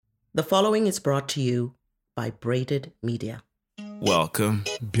The following is brought to you by Braided Media. Welcome.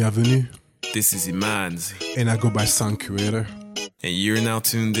 Bienvenue. This is Imanzi. And I go by Sound Curator. And you're now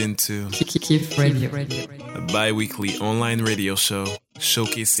tuned into Kif Radio, a bi-weekly online radio show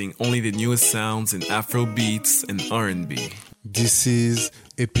showcasing only the newest sounds in Afro beats and R&B. This is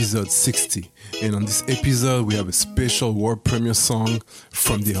episode 60. And on this episode, we have a special world premiere song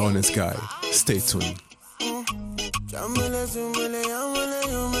from The Honest Guy. Stay tuned.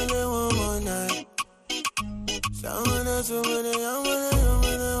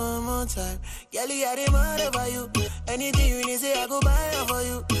 Girlie, I demand over you. Anything you need, say I go buy it for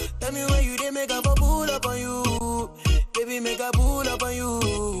you. Tell me where you did make a pull up on you. Baby, make a pull up on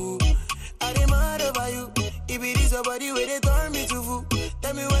you. I demand over you. If it is somebody where they turn me to fool.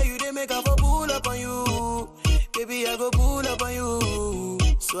 Tell me where you did make a pull up on you. Baby, I go pull up on you.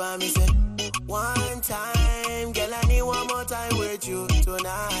 So I say, one time, girl, I need one more time with you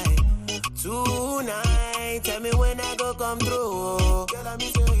tonight. Tonight, tell me when I go come through. Girl, I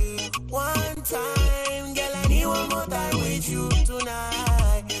say, one time, girl, I need one more time with you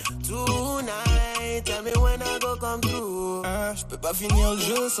tonight. Tonight, tell me when I go come through. Je peux pas finir le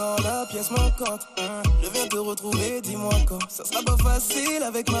jeu sans la pièce manquante. Je viens te retrouver, dis-moi quand. Ça sera pas facile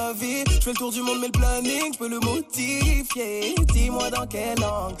avec ma vie. Je fais le tour du monde mais le planning, je peux le modifier. Dis-moi dans quelle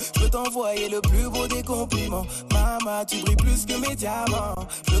langue. Je peux t'envoyer le plus beau des compliments. Maman, tu brilles plus que mes diamants.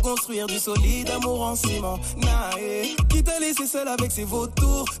 Je veux construire du solide amour en ciment. Nae, qui t'a laissé seul avec ses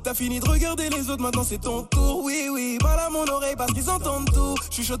vautours. T'as fini de regarder les autres, maintenant c'est ton tour. Oui, oui, parle à mon oreille parce qu'ils entendent tout.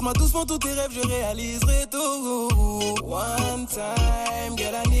 Chuchote-moi doucement tous tes rêves, je réaliserai tout. One time,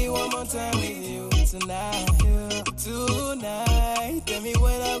 girl, I need one more time with you tonight. Tonight, tell me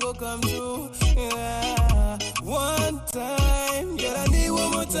when I go come through. Yeah. One time, girl, I need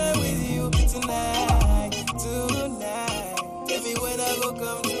one more time with you tonight. Tonight, tell me when I go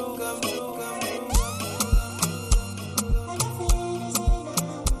come through, come through, come through.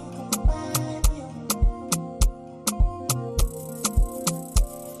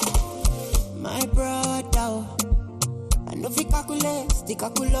 My brother, I know fi calculate, stick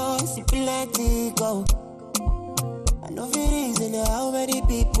calculate, si plenty go. I know fi reason how many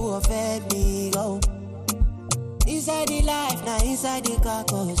people have fed me go. Inside the life, now inside the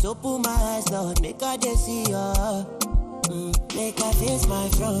carcass. Open my eyes, Lord, make I dey see ya. Make I face my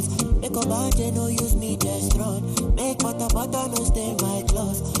flaws. Make a mountain, no use me just run. Make butter, no stain my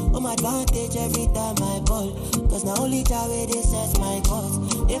clothes. On my advantage every time I ball. Cause now only time where they set my cause.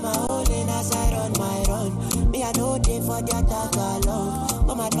 In my hole in as I run my run. Me I know they for the attack along.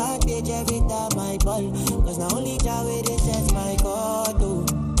 On my advantage every time I ball. Cause now only time where they set my cause. Oh.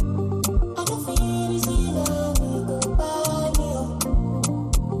 I don't feel it's either me go by me.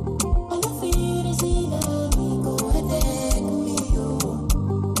 I don't feel it's either me go ahead me.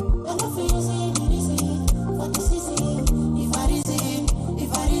 I don't feel it's easy for the season. If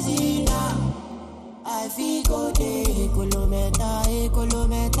I reason now, I feel go day. Kolometa,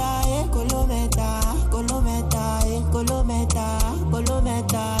 kolometa, kolometa, kolometa, kolometa,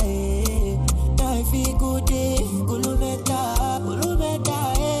 kolometa, I feel good day. Kolometa, kolometa,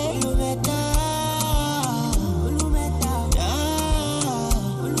 kolometa, kolometa,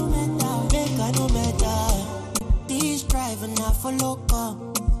 kolometa, make I no matter. This driving I follow car.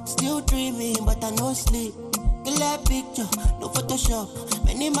 Still dreaming, but I no sleep. Clear picture, no Photoshop.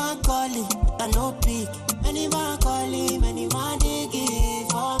 Many man calling, but I no pick. Many man calling, many man digging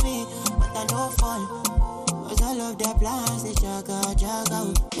for me, but I no fall. Cause all of their plans, they jaga.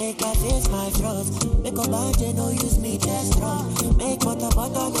 Make I face my flaws. Make a mountain, no use me just wrong. Make butter,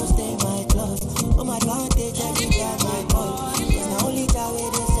 no stay my clothes. On my advantage, every time I call. Cause now only time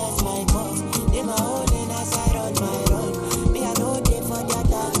where they set my cause. They my own and I side on my run. Me I know they for the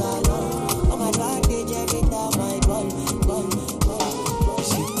attack alone. On my advantage, every time I call.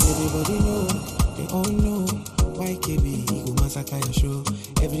 Everybody know, they all know. YKB, he go massacre your show.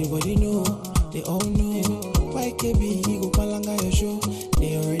 Everybody know, they all know. YKB, he go palanga your show.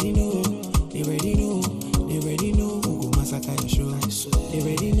 They already know, they already know, they already know who go massacre your show. They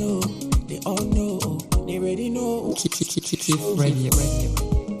already know, they all know, they already know. Kif Radio.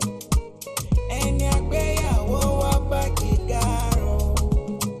 And I pray I won't walk back, Kigaro.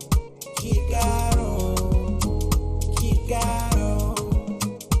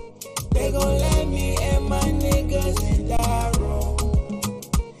 They gon' let me and my niggas in that room.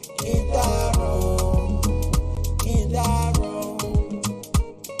 In that room. In that room.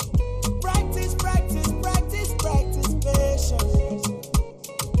 Practice, practice, practice, practice, patience.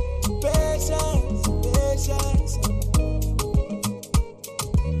 Patience, patience.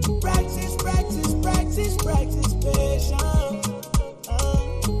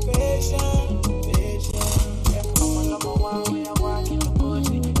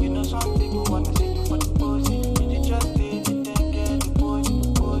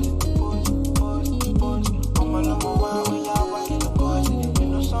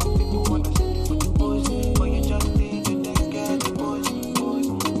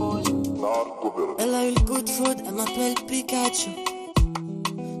 macho.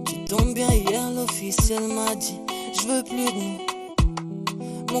 Tu tombes bien hier, l'officiel m'a dit je veux plus de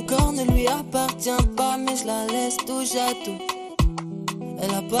nous. Mon corps ne lui appartient pas, mais je la laisse touche à tout.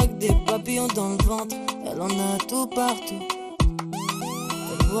 Elle a pas que des papillons dans le ventre, elle en a tout partout.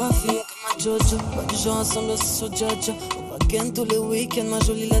 Elle voit fille comme un Jojo, pas du genre ensemble aussi sur Jaja. On va ken tous les week-ends, ma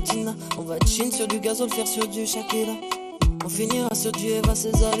jolie latina. On va chin sur du gazole, faire sur du Shakira. On finira sur du Eva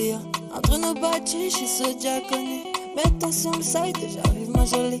Cesaria. Entre nos bâtis, je ce diaconé. Mets-toi sur le site et j'arrive ma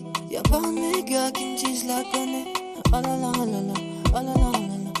jolie. Y'a pas un méga qui me dit je la connais. Oh là là, oh là là, oh là là, oh là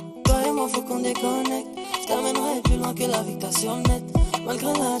là. Toi et moi faut qu'on déconnecte. Je t'amènerai plus loin que la vie que t'as sur le net.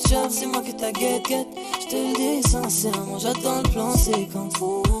 Malgré la charge, c'est moi qui t'a guette. Je te le dis sincèrement, j'attends le plan séquence.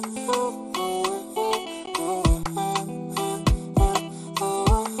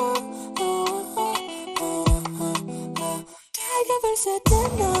 C'était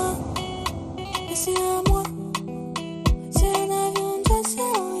là, et c'est à moi. C'est un avion de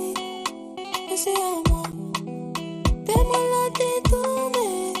série, et c'est à moi. Fais-moi la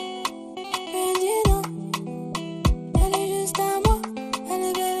détourner, elle dit non. Elle est juste à moi, elle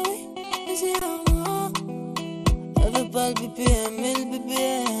est belle, oui, et c'est à moi. Elle veut pas le BPM, mais le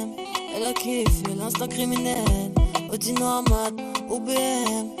BPM. Elle a kiffé l'instant criminel. Audi Nomad ou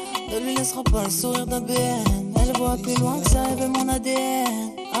BM, ne lui laissera pas le sourire d'un BM. Elle voit plus loin que ça, elle veut mon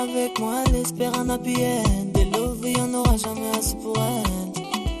ADN. Avec moi, elle espère un happy end. Des love, il y en aura jamais assez pour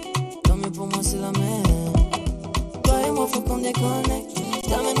elle. Tant mieux pour moi, c'est la même. Toi et moi, faut qu'on déconnecte. Je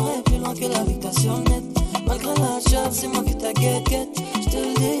t'amènerai plus loin que la vie que t'as sur le net. Malgré la charge, c'est moi qui t'a guette. Je te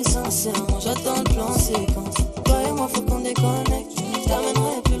le dis sincèrement, j'attends le plan séquence. Toi et moi, faut qu'on déconnecte. Je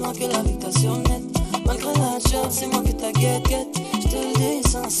t'amènerai plus loin que la vie que t'as sur le net. Malgré la charge, c'est moi qui t'a guette. Je te le dis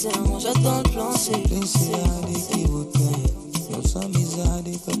sincèrement, j'attends le plan séquence. Não sou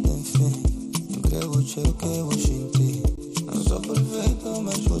amizade que tem fim. Não creio que eu vou sentir. Não sou perfeito,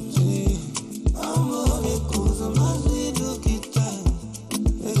 mas vou te. Amor é coisa mais linda que tem.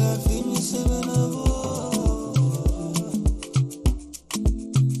 Pegar firme e se ver na boa.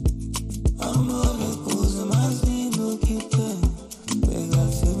 Amor é coisa mais linda que tem. Pegar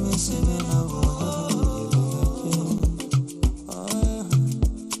firme e se ver na boa.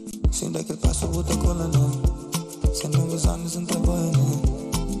 Sem daquele passo, bota cola não. Sem novos anos em trabalho,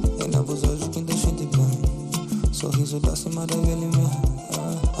 né? E na voz hoje quem deixa de bem. Sorriso da cima da velha mesmo.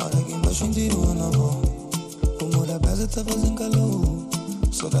 Olha quem vai sentir o ano. O muro da casa tá fazendo calor.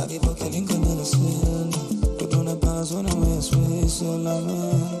 Saudade porque ele encana a cena. Tudo na paz, ou não é isso, eu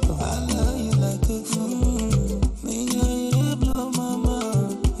lamento. I love you like a fool. Minha ear blow my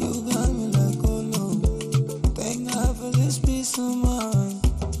mind. You got me like oh no. Thank God for this peace of mind.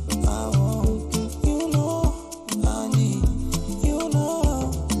 I won't.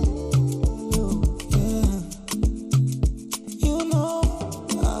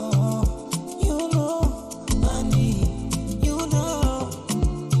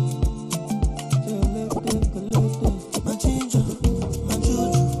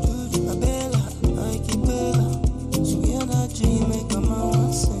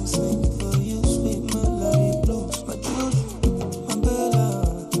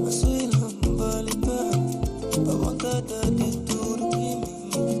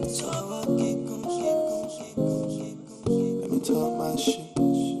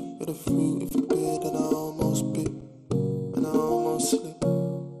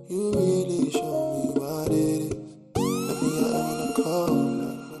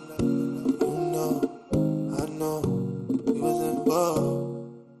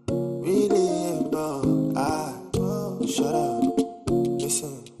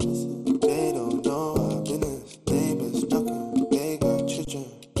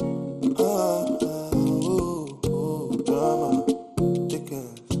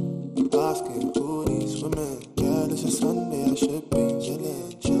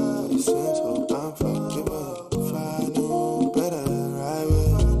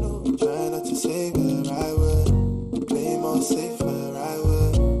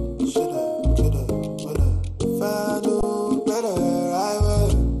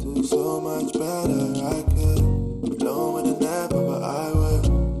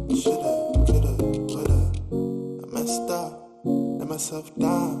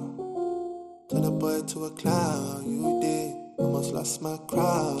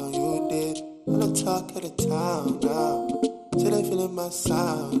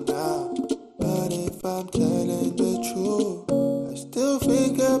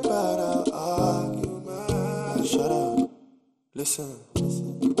 Listen,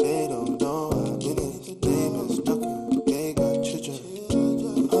 they don't know our business. Neighbors knocking, they got children.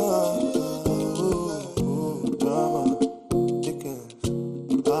 Drama,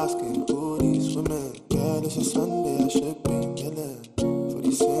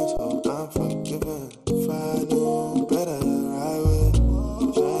 you say so, I'm forgiven. If I knew better, I would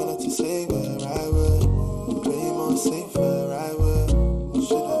try not to say where I would play more safer. I would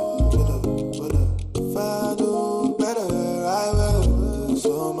shoulda, coulda, woulda. If I knew better, I would do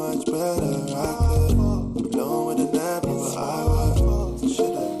so much better. I could blow with an apple, but I would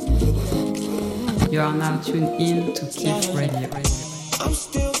shoulda, coulda, woulda. You are now tuned in to Keith Radio. I'm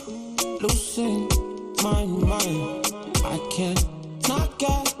still losing my mind. I can't not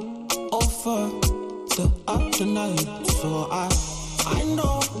get over the other night. So I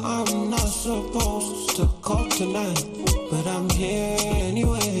know I'm not supposed to call tonight, but I'm here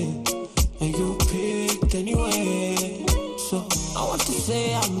anyway, and you picked anyway. So I want to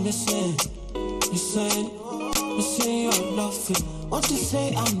say I'm missing your loving. Want to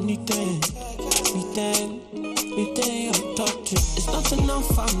say I'm needing your touch. It's not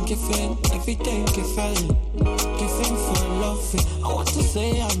enough, I'm giving everything, giving for loving. I want to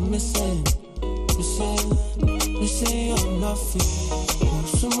say I'm missing your loving. Oh,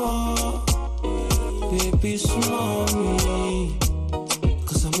 some more, baby, some more.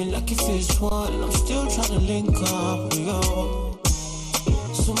 Cause I'm in lucky phase one, and I'm still trying to link up with you.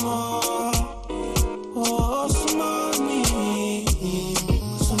 Some more, oh, some more me.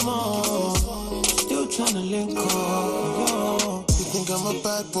 Some more, still trying to link up with you. You think I'm a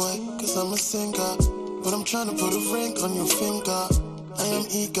bad boy, cause I'm a singer, but I'm trying to put a ring on your finger. I am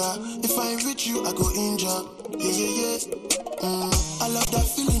eager, if I ain't with you, I go injure. Yeah. I love that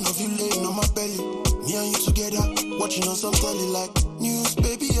feeling of you laying on my belly. Me and you together, watching on some telly like news,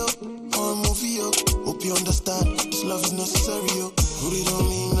 baby, yo, or a movie, yo. Hope you understand, this love is necessary, yo. Put it on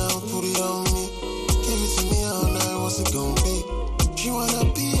me now, put it on me. Give it to me all night, what's it gonna be? She wanna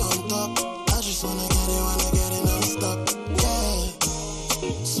be on top, I just wanna get it non-stop. Yeah,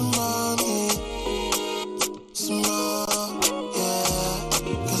 some mommy, some more, yeah.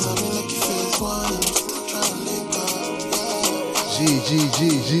 Cause I'm in lucky phase one, and I'm still trying to link up, yeah.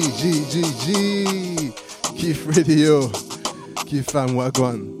 Keith Radio, Keith Fam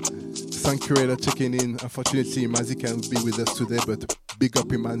Wagwan. Thank you, Raider, checking in. Unfortunately, Manzi can't be with us today, but big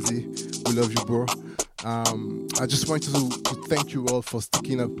up in Manzi. We love you, bro. I just want to thank you all for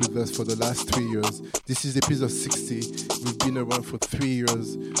sticking up with us for the last 3 years. This is episode 60. We've been around for 3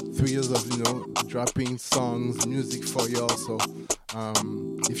 years. 3 years of, dropping songs, music for y'all. So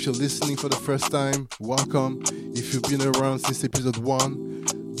if you're listening for the first time, welcome. If you've been around since episode 1,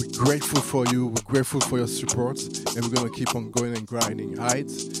 we're grateful for you. We're grateful for your support. And we're going to keep on going and grinding. All right?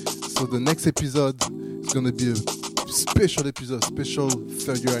 So the next episode is going to be a special episode, special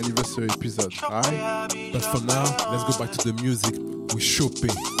 3rd year anniversary episode, alright? But for now, let's go back to the music with Chope,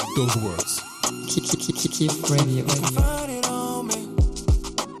 those words. Keith Radio. Find it on me.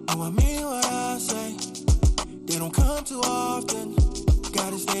 Oh, I mean what I say. They don't come too often.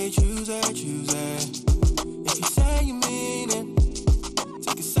 Gotta stay choosy. If you say you mean it,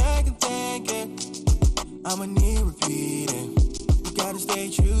 take a second thinking. I'ma need repeating. You gotta stay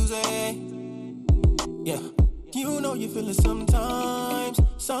choosy. Yeah. You know you feel it sometimes.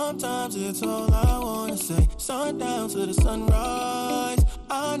 Sometimes it's all I wanna say. Sundown to the sunrise.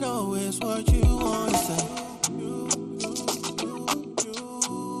 I know it's what you wanna say.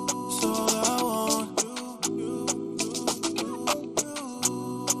 It's all I want.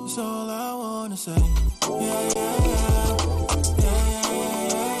 It's all I wanna say. Yeah.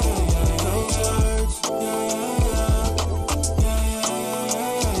 Those words. Yeah.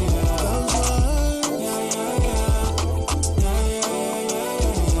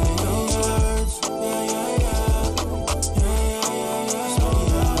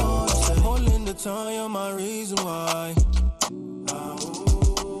 Tell you my reason why.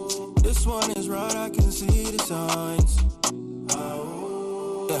 This one is right, I can see the signs.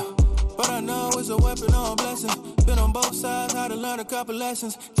 Yeah, but I know it's a weapon or a blessing. Been on both sides, had to learn a couple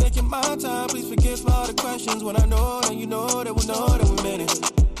lessons. Taking my time, please forgive all the questions. When I know that you know that we know that we meant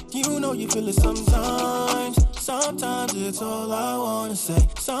it. You know you feel it sometimes. Sometimes it's all I wanna say.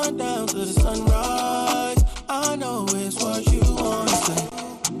 Sundown to the sunrise. I know it's what you wanna say.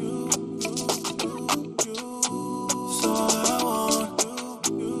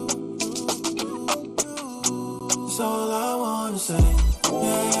 All I wanna say,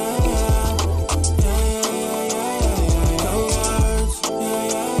 yeah. Those words,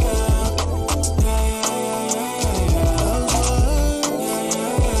 yeah.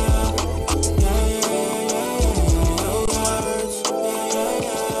 Those words,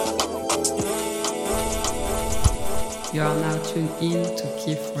 You are now tuned in to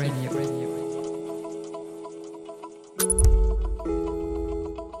Keith Radio.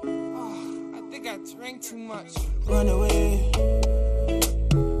 I think I drank too much. Run away.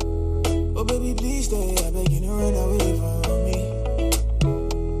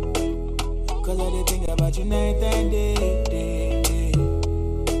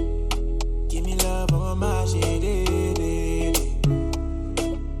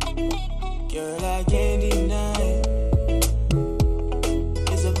 Girl, I can't deny.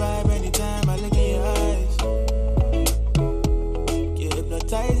 It's a vibe anytime I look in your eyes. You're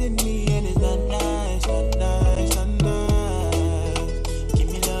hypnotizing me and it's not nice, not nice, not nice. Give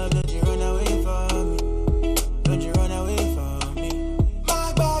me love, don't you run away from me. Don't you run away from me.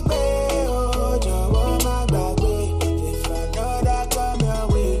 My back way, oh, Joe, my back way. If I know that come your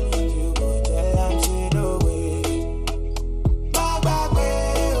way, you go tell I'm say no way. My back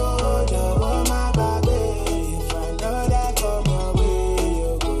way, oh, Joe, my back way. If I know that come your way, you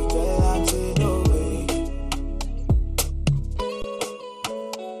go tell I'm say no way.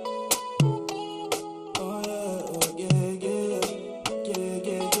 Oh yeah, yeah.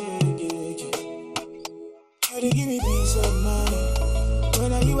 You dey give me peace of mind.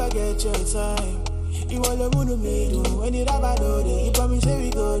 When I you I get your time. You all the moon to me do. When you rap I know that you promise say we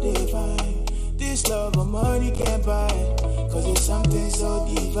go dey fine. This love of money can't buy. Cause it's something so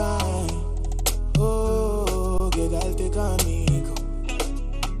divine. Oh, get out the comico.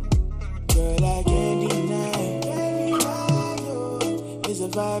 Girl, I can't deny. It's a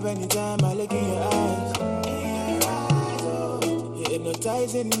vibe anytime I look in your eyes. You're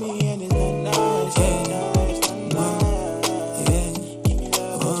hypnotizing me and it's not nice, not nice, not nice. Give me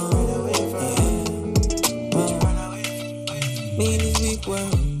love, but you run away from me. But you run away from me. Me in this big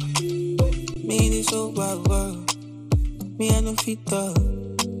world, me in this whole wide world. Me I no fit up,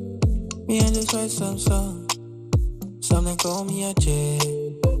 me I just write some song. Some they call me a J,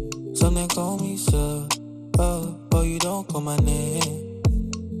 some they call me sir. Oh, you don't call my name,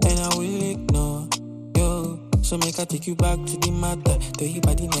 and I will ignore you. So make I take you back to the matter. Tell you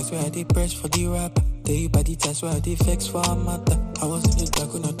body next where I did press for the rapper. Tell you body chance where I did flex for a matter. I was in the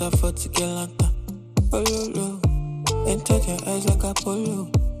dark, could not afford to get lanta. Oh, low, and touch your eyes like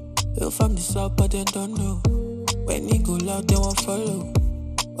Apollo. You from the south, but they don't know. When you go loud, they won't follow.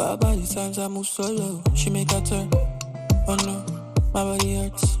 But about the times I move solo, she make a turn. Oh no, my body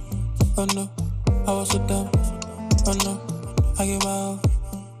hurts. Oh no, I was so dumb. Oh no, I give my all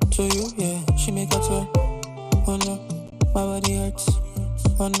to you, yeah. She make a turn. Oh no, my body hurts.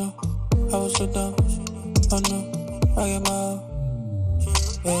 Oh no, I was so dumb. Oh no, I give my all.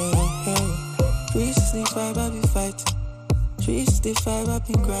 Yeah. 365 I be fighting. 365 I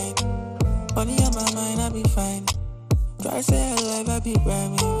be grinding. Money on my mind I be fine. Try to stay alive I be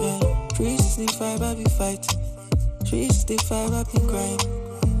rhyming, yeah. 365 I be fighting. 365 I be grinding.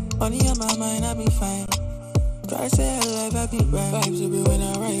 Money on my mind I be fine. Try to stay alive I be rhyming. Vibes every when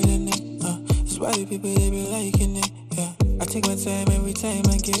I ride in it. It's why the people they be liking it, yeah. I take my time every time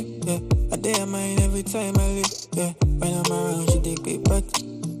I get, yeah. I dare mine every time I live, yeah. When I'm around, she take big butt.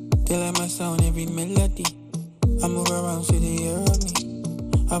 They like my sound, every melody. I move around, so they hear of me.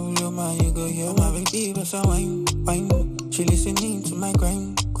 I blow my, you go hear my baby, but I whine. She listening to my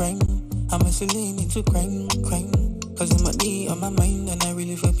grind. I'm a Celine into crime. Cause I'm a D on my mind, and I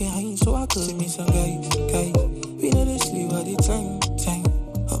really feel behind. So I could see me some guys. We know they sleep all the time.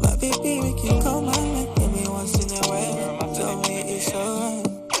 Oh my baby, we can call my man every once in a while. Tell me it's alright,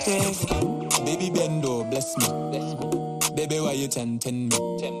 yeah. Baby Bendo, bless me. Baby, why you tempting me?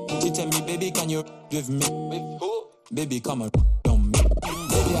 She tell me, baby, can you with me? With who? Baby, come on me.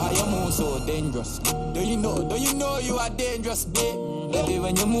 Baby, how you move so dangerous? Do you know you are dangerous, babe? Baby,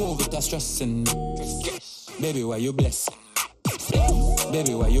 when you move, it's stressing me. Baby, why you blessing me?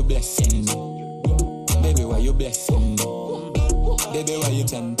 Baby, why you blessing me? Baby, why you blessing me? Baby, why you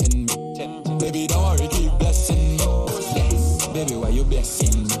tempting me? Baby, don't worry, keep blessing me. Baby, why you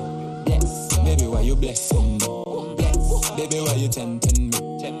blessing me? Baby, why you blessing me? Baby, why you tempting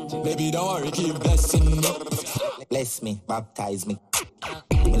me? Baby, don't worry, keep blessing me. Bless me, baptize me.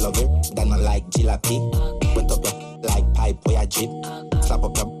 Me love it, then I like jalopy. Went up your like pipe where I drip. Slap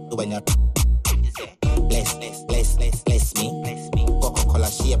up your when you're bless me. Coca-Cola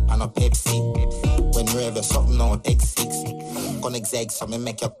shape and a Pepsi. When you have something on X6. Gonna exeg so me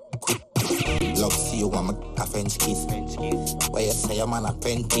make you quick. Love see you want a French kiss. Where you say I'm an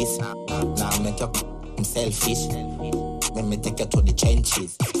apprentice. Now make you selfish. Let me take you to the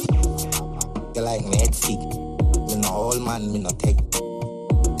trenches. You like me head sick. Me no old man, me no take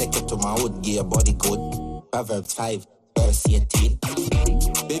it to my hood, give your body good. Proverbs 5, verse 18.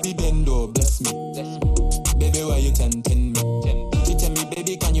 Baby Bendo, bless me. Baby, why you tempting me? She tell me,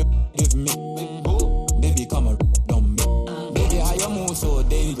 baby, can you give me? Baby, come on me. Baby, how you move so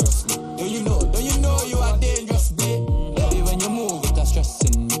dangerously? Do you know you are dangerous, babe? Baby, when you move, it's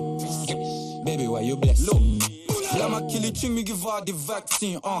stressing me. Baby, why you blessing me? Yeah, my killie ching me give her the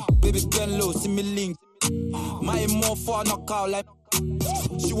vaccine. Baby, Ben low, see me link. My more for knock out like.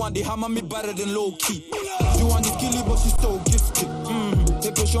 She want the hammer me better than low key. She want the killie, but she's so gifted.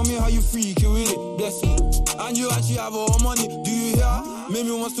 Take a show me how you freak, you with it, bless me. And you actually have all money, do you hear? Make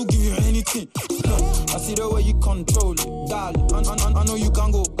me wants to give you anything. I see the way you control it, darling. I know you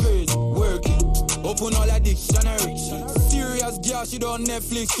can go crazy, work it. Open all that dictionary. Serious girl, she don't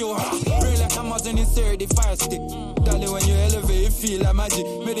Netflix, yo. Real like Amazon insert the fire stick. Darling, when you elevate, you feel like magic.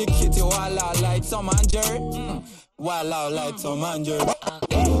 Medicate you while out like Tom and Jerry. While out like Tom and Jerry.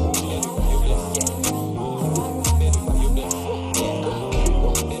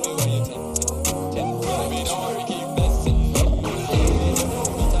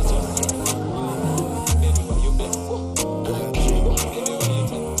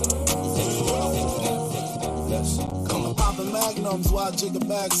 Why jig a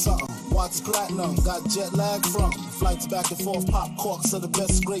bag something? Watch platinum, got jet lag from flights back and forth, pop corks are the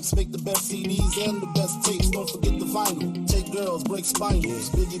best scrapes, make the best CDs and the best tapes. Don't forget the vinyl. Take girls, break spinals.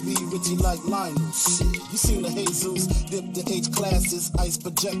 Biggie B, Richie like Lionel. Shit, you seen the Jesus, dip the H classes, ice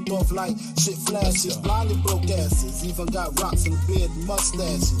project off like shit flashes, blinded broke asses, even got rocks and beard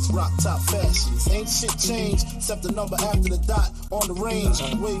mustaches, rock top fashions. Ain't shit changed except the number after the dot on the range.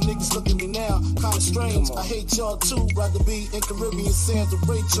 The way niggas look at me now, kinda strange. I hate y'all too, rather be in Caribbean sands with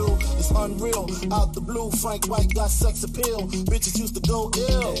Rachel. It's unreal, out the blue, Frank White got sex appeal. Bitches used to go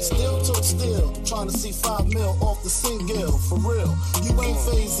ill, still took still, trying to see 5 mil off the single, for real. You ain't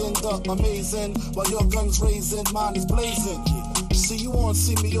phasing the amazing, while your gun's raising, mine is blazing. See you on,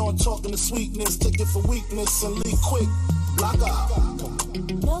 see me on, talking to sweetness, take it for weakness and leave quick. Block out.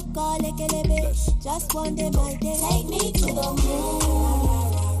 No call like a little, just one day my day. Take me to the moon.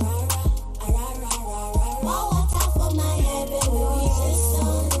 Water for my head when we reach the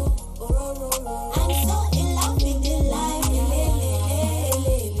sun. I'm so in love with the life.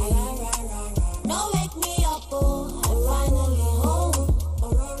 No wake me up, oh, I'm finally home.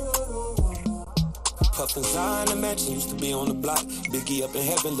 Puffin' Zion, the mansion used to be on the block. Biggie up in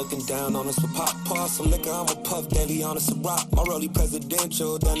heaven looking down on us for pop. Pour some liquor, I'm a puff daily on us a rock. My rollie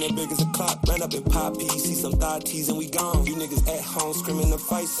presidential, down there big as a clock. Ran up in Poppy, see some thigh tees and we gone. You niggas at home screaming the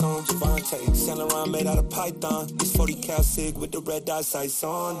fight song. Javante, Saint Laurent made out of python. This 40 cal cig with the red dot sights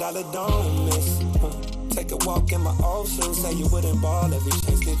on. Dollar don't miss. Take a walk in my ocean, say you wouldn't ball every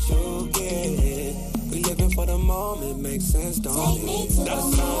chance that you get. We living for the moment, makes sense, don't it? That's the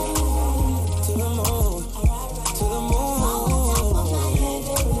song. To the moon, to the moon.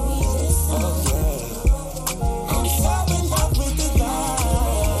 Oh yeah. I'm so in love with the light.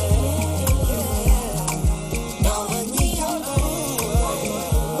 Don't let me go.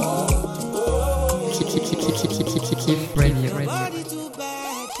 Keep radio. Body too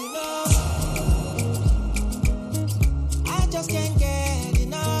bad, you know. I just can't get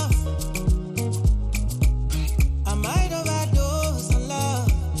enough. I might overdose on love.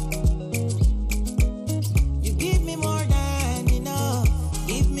 You give me more than enough.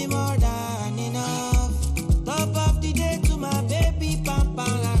 Give me more than enough. Top of the day to my baby, pam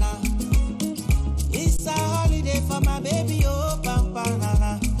pam la la. It's a holiday for my baby, oh pam pam la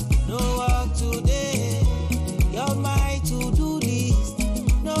la. No work today. You're my to-do list.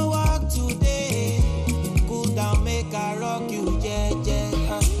 No work today. Cool down, make I rock you, yeah,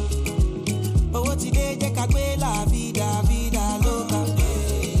 yeah. But what today, they can be la vida, vida loca.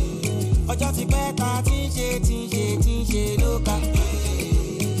 Ọjọ́ ti pẹ́ ta tí ń ṣe lóka.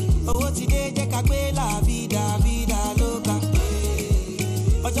 Owó ti dé jẹ́ ká gbé la vida, vida loca.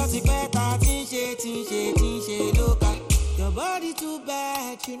 Ọjọ́ ti pẹ́ ta tí ń ṣe lóka. Your body too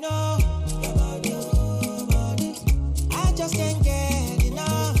bad, you know. Your body. I just can't get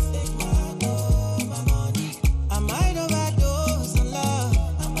enough. I might overdose on love.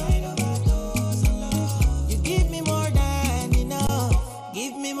 You give me more than enough.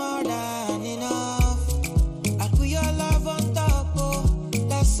 Give me more than enough. I put your love on top, oh,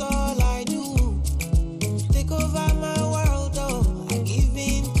 that's all I do. Take over my world, oh, I give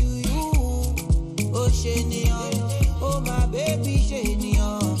in to you. Oh, Shenion, oh, my baby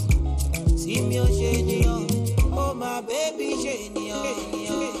Shenion. See me, oh, Shenion. Oh, my baby Shenion.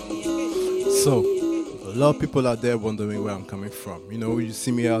 So, a lot of people out there wondering where I'm coming from. You know, you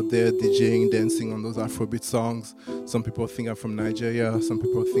see me out there DJing, dancing on those Afrobeat songs. Some people think I'm from Nigeria. Some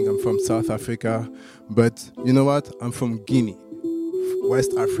people think I'm from South Africa. But you know what? I'm from Guinea.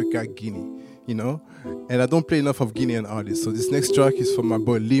 West Africa, Guinea. You know? And I don't play enough of Guinean artists. So this next track is from my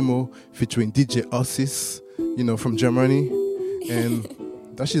boy Limo featuring DJ Ossis, you know, from Germany. And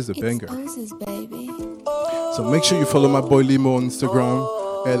that shit's a banger. Baby. So make sure you follow my boy Limo on Instagram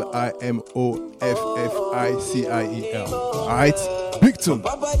Limofficiel. Alright, big tune.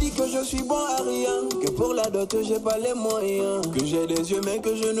 Papa dit que je suis bon à rien, que pour la dot j'ai pas les moyens, que j'ai des yeux mais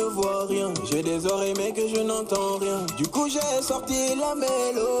que je ne vois rien, j'ai des oreilles mais que je n'entends rien. Du coup j'ai sorti la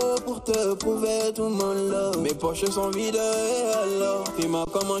mélo pour te prouver tout mon love. Mes poches sont vides et alors dis-moi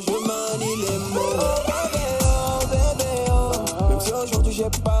comment je manie les mots. Oh bébé oh, même si aujourd'hui j'ai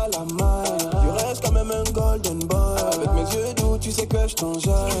pas la maille, tu restes quand même un golden boy. Avec mes yeux doux tu sais que je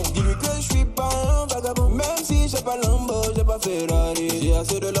t'enjaille. Dis-lui que je suis pas un vagabond, même si j'ai pas Lambo, j'ai pas Ferrari. J'ai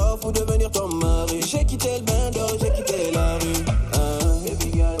assez de love pour devenir ton mari. J'ai quitté le bando, j'ai quitté la rue.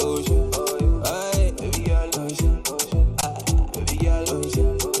 Baby girl, oh yeah, hey, baby girl, oh yeah, baby girl, oh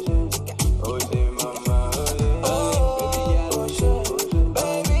yeah, oh yeah, mama, oh yeah, baby girl, oh yeah,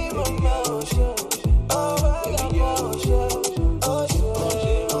 baby mama, oh yeah, baby girl, oh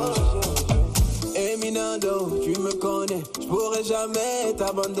yeah. Eminado, tu me connais, je pourrais jamais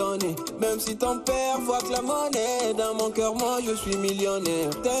t'abandonner. Même si ton père voit que la monnaie, dans mon cœur moi je suis millionnaire.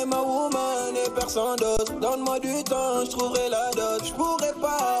 T'es ma woman et personne d'autre. Donne-moi du temps, je trouverai la dot. Je pourrais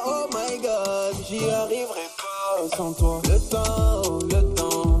pas, oh my god, j'y arriverai pas sans toi. Le temps,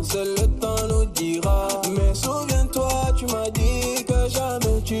 seul le temps nous dira. Mais souviens-toi, tu m'as dit que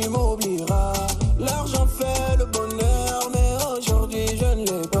jamais tu m'oublieras. L'argent fait le bonheur, mais aujourd'hui je ne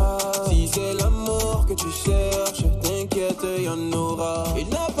l'ai pas. Si c'est l'amour que tu cherches, t'inquiète, y'en aura. Il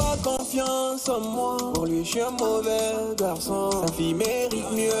n'a pas confiance en moi, pour lui je suis un mauvais garçon. Sa fille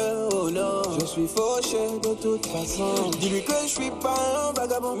mérite mieux, oh non, je suis fauché de toute façon. Dis-lui que je suis pas un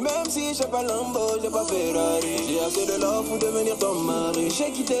vagabond, même si j'ai pas Lambo, j'ai pas Ferrari. J'ai assez de love pour devenir ton mari.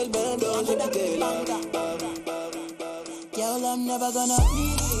 J'ai quitté le bando, j'ai quitté la rue. Girl, I'm never gonna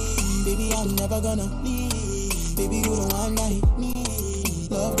leave. Baby, I'm never gonna leave. Baby, you don't want like me.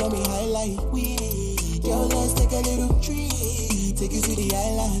 Love got me high like weed. Girl, let's take a little trip. Take you to the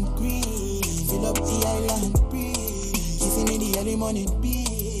island, green. Fill up the island, breeze. Kissing in the early morning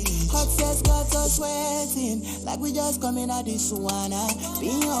breeze. Hot sex got us sweating like we just coming out the sauna.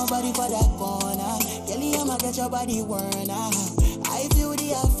 Bring your body for that corner. Kelly, I'ma get your body worn out. I feel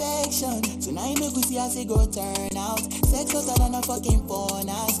the affection. Tonight make we see us it go turn out. Sex hotter than a fucking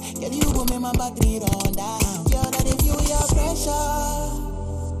bonus. Girl, you go make my battery run down. Girl, that if you your pressure,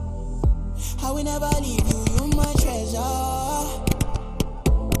 I will never leave you, you my treasure.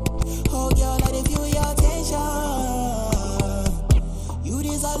 Oh girl, that if you your attention, you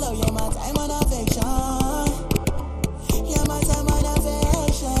deserve love, you're my time and affection. You're my time and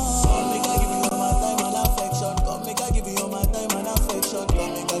affection. Come make I give you all my time and affection. Come make I give you all my time and affection.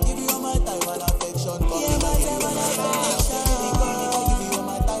 Come make I give you all my time and affection. Come make I give you all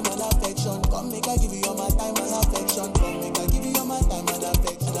my time and affection. Come make I give you all my time and affection. Come make I give you all my time and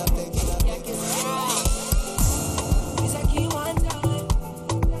affection. It's like you one time.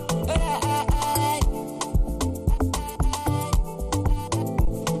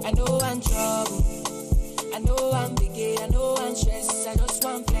 I know I'm trouble. I know I'm big, I know I'm stressed. I just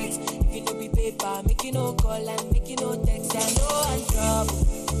want flex. If you no be paper, make you no call and make you no text. I know I'm trouble.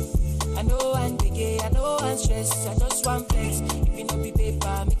 I know I'm big, I know I'm stressed. I just want flex. If you no be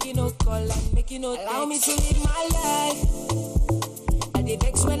paper, make you no call and make you no text. Allow me to live my life. I dey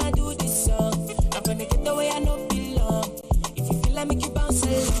vex when I do this song. I'm gonna get the way I know belong. If you feel like make you bounce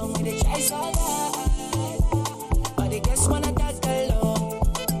along, we dey try so hard. But they just wanna tag along.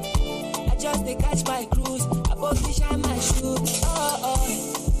 I just dey catch my cruise. I both fish and my shoe. Oh oh.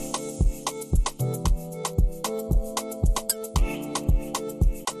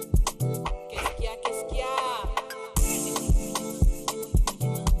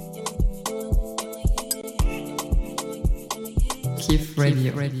 Kiff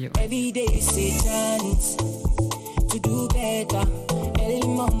Radio. Every day you say chance to do better. Early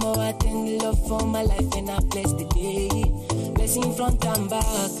mama, I thank the Lord for my life and I bless the day. Blessing front and back.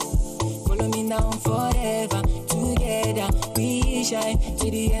 Follow me now forever. Together we shine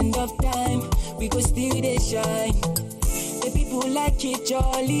to the end of time. We go still they shine. The people like it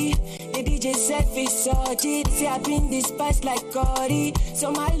jolly. The DJ set for sorted. Say I've been despised like Cody.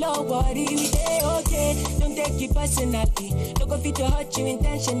 So my love worry, we day okay. Don't take it personally. Don't go fit to hurt you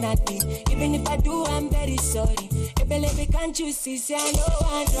intentionally. Even if I do, I'm very sorry. Hey, baby, can't you see? Say I know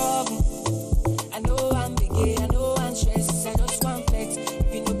I'm trouble. I know I'm big, I know I'm stressed. I just want flex.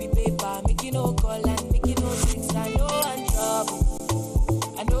 If you no be paper, make you no call and make you no fix. I know I'm trouble.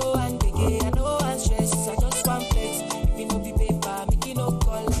 I know I'm big, I know I'm stressed. I just want flex. If you no be paper, make you no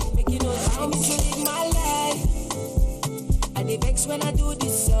call and make you no fix. Allow me to live my life. I dey vex when I do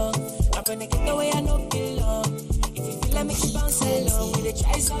this song. I'm gonna get the way I know belong. If you feel like make you bounce along, we dey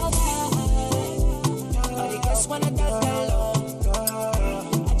try so hard. But they just wanna tag along.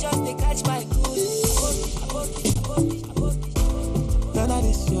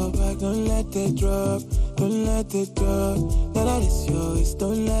 let it drop, don't let it drop. Now that it's yours,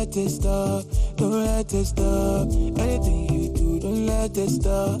 don't let it stop, don't let it stop. Anything you do, don't let it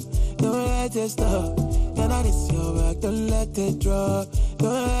stop, don't let it stop. Now that it's your back, don't let it drop,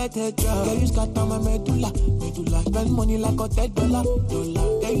 don't let it drop. Girl, you scatter my medulla, medulla. Spend money like a $10, dollar.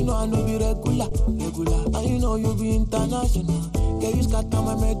 Girl, you know I know be regular, regular. And you know you be international. Girl, you scatter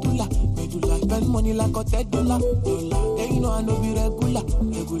my medulla, medulla. Spend money like a $10, dollar. Girl, you know I know be regular,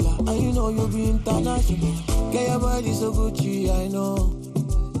 regular. And you know you be international. Girl, your body so Gucci, I know.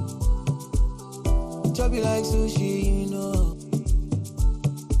 Chubby like sushi, you know.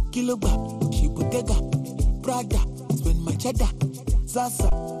 Kilo back, she Bottega, Prada, spend my cheddar. Sasa,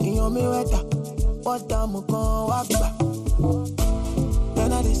 in your mirror, what time you gon' walk back?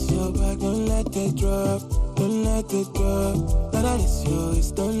 Then I this your back, don't let it drop, don't let it drop. Then I this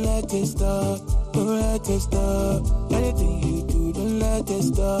yours, don't let it stop, don't let it stop. Anything you do, don't let it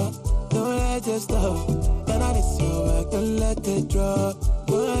stop, don't let it stop. Then I this your back, don't let it drop,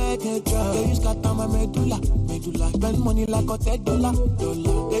 don't let it drop. Girl, you scatter my medulla, medulla. Spend money like a $10, dollar.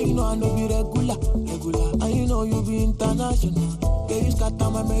 Girl, you know I know be regular, regular. And you know you be international. Girl, you scatter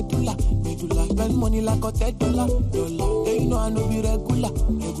my medulla, medulla. Spend money like a $10, dollar. Girl, you know I know be regular,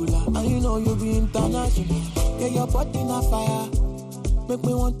 regular. And you know you be international. Get your body na fire, make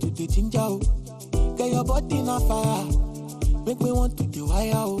me want to the ginger. Get your body na fire, make me want to the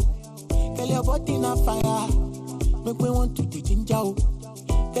wire. Get your body na fire, make me want to the ginger.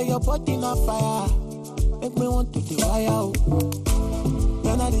 Get your body na fire, make me want to the wire.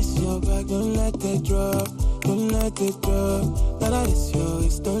 Then I this your back, don't let it drop, don't let it drop. Then I this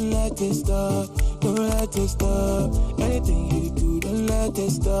yours, don't let it stop, don't let it stop. Anything you do, don't let it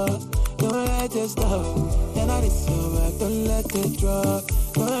stop, don't let it stop. Then I this your back, don't let it drop,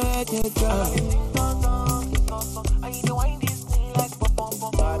 don't let it drop. I need to wind this thing like pop pop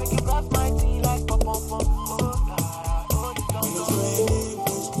pop. I can grab my tea like pop pop pop.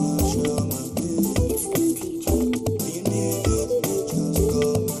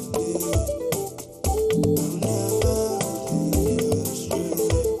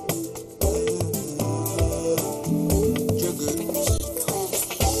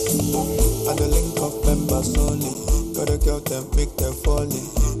 Only got a girl them make them falling.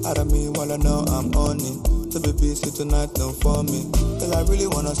 I don't mean while I know I'm on it. To be busy tonight, don't for me. Cause I really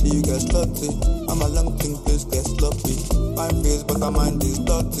wanna see you get slutty. I'm a long thing, please get sloppy. Fine face, but my mind is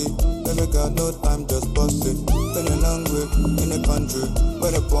dirty. Never got no time, just bust it. Been a long way in the country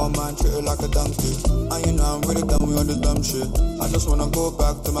where the poor man treated like a donkey. And you know I'm really done with all this dumb shit. I just wanna go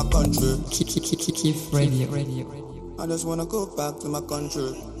back to my country. Keep radio. I just wanna go back to my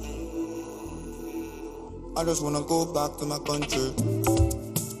country. I just wanna go back to my country.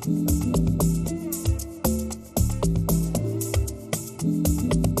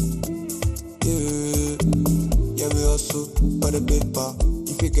 Yeah, we hustle for the paper.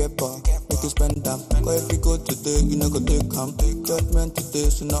 If you get back, make you spend them. Cause if you go today, you know go take come. Judgment today,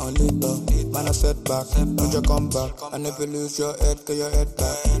 so not later. Man, I set back, would you come back? And if you lose your head, get your head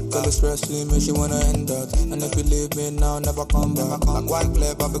back. Girl, it's stressing me, she wanna end that. And if you leave me now, never come back. Like white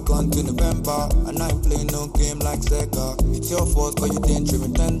clay, I'll be gone to November. And I ain't playing no game like Sega. It's your fault, but you didn't treat me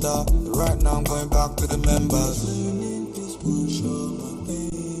tender. Right now, I'm going back to the members. When you need this, push on my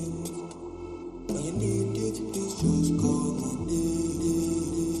pain. When you need it, please just call my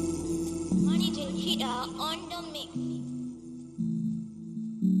name. Money to hit on the mix.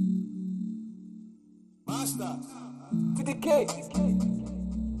 Master, to the cake.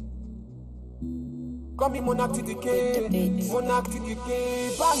 Come in, Monarch to the cake. Monarch to the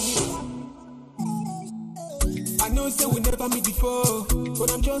cake. Bang it. I know say we never meet before,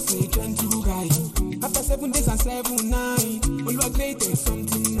 but I'm just a gentle guy. After 7 days and 7 nights, all you are created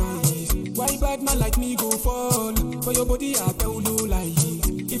something nice. Why bad man like me go fall? For your body I tell no lies.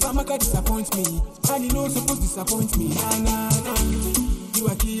 If I'm a car disappoint me, and you know supposed disappoint me. Nah, you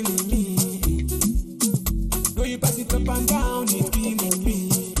are killing me. Though you pass it up and down, it's killing me.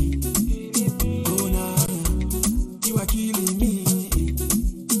 Oh nah, you are killing me.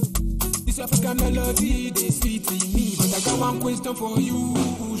 This African melody, they sweet in me. But I got one question for you,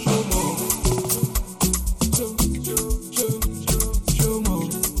 show more. Show more.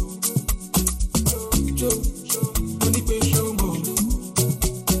 Only pay show more.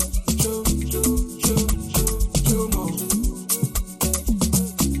 Show more.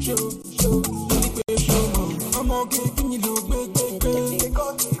 Only pay show more. I'm all giving you low, baby. They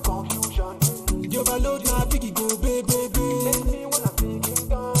cause me confusion. You overload now, biggie go, baby. Let me when I'm thinking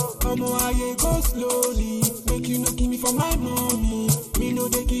down. I'm all I go slowly. Make you no give me for my money. Me know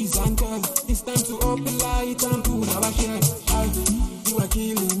the keys and tell. It's time to up the light and pull our share. You are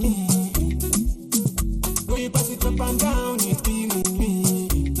killing me.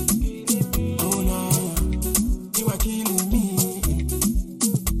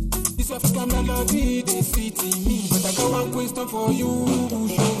 African melody, they fit in me. But I got one question for you, show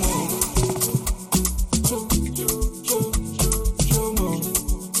me. Show me.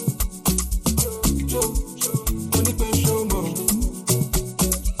 Only pay show me.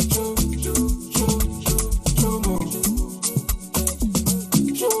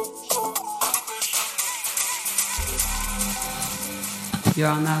 You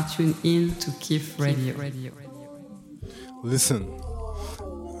are now tuned in to Kif Radio. Listen,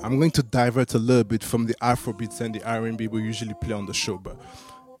 I'm going to divert a little bit from the Afrobeats and the R&B we usually play on the show, but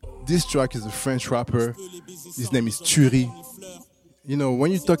this track is a French rapper. His name is Thury. You know,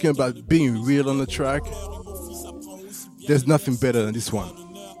 when you're talking about being real on the track, there's nothing better than this one.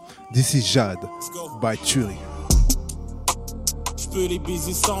 This is Jade by Thury. Je peux les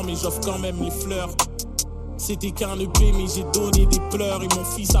baiser sans, mais j'offre quand même les fleurs. C'était qu'un EP, mais j'ai donné des pleurs. Et mon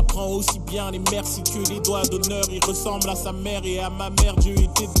fils apprend aussi bien les merci que les doigts d'honneur. Il ressemble à sa mère et à ma mère, Dieu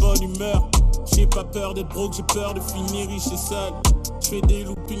était de bonne humeur. J'ai pas peur d'être broke, j'ai peur de finir riche et seul. J'fais des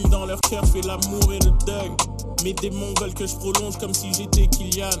loopings dans leur cœur, j'fais l'amour et le deuil. Mes démons veulent que je prolonge comme si j'étais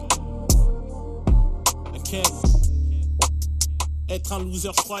Kylian. I can't. Être un loser,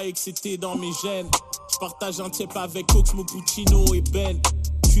 je croyais que c'était dans mes gènes. Je partage un tiep avec Oxmo Puccino et Ben.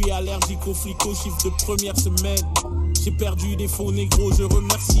 Je suis allergique aux flics aux chiffres de première semaine. J'ai perdu des faux négros, je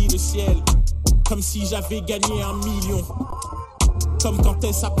remercie le ciel. Comme si j'avais gagné 1 million. Comme quand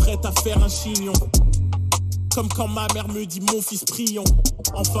elle s'apprête à faire un chignon. Comme quand ma mère me dit mon fils prions.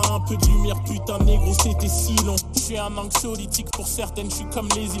 Enfin un peu de lumière, putain négro c'était si long. Je suis un anxiolytique pour certaines, je suis comme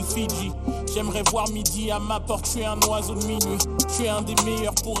les îles Fidji. J'aimerais voir midi à ma porte, je suis un oiseau de minuit. Je suis un des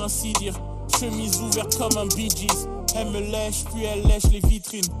meilleurs pour ainsi dire. Chemise ouverte comme un Bee Gees. Elle me lèche, puis elle lèche les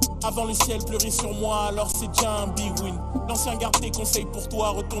vitrines. Avant le ciel pleurait sur moi, alors c'est déjà un big win. L'ancien garde des conseils pour toi,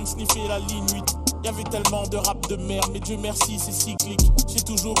 retourne sniffer la ligne 8. Y'avait tellement de rap de merde, mais Dieu merci c'est cyclique. J'ai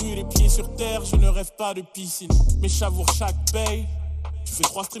toujours eu les pieds sur terre, je ne rêve pas de piscine. Mais j'savoure chaque paye. Je fais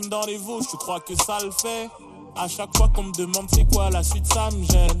 3 streams dans les Vosges, tu crois que ça le fait? À chaque fois qu'on me demande c'est quoi la suite, ça me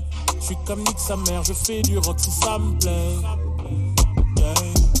gêne. Je suis comme Nick sa mère, je fais du rock si ça me plaît. Yeah.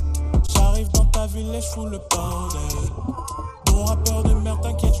 J'arrive dans ta ville et j'fous le bordel. Bon rappeur de merde,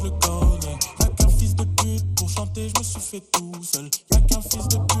 t'inquiète, je le connais. Y'a qu'un fils de pute pour chanter, je me suis fait tout seul. Y'a qu'un fils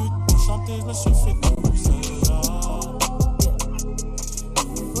de pute pour chanter, je me suis fait tout seul.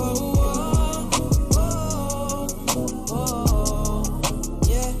 Oh, oh, oh, oh,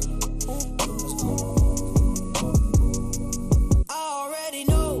 yeah. I already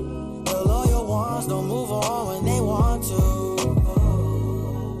know the loyal ones don't move on when they want to.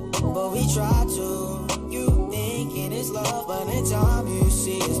 But we try to. You thinking it's love, but in time you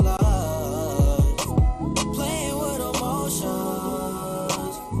see it's love. Playing with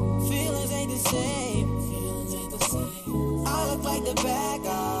emotions. Feelings ain't the same. I look like the bad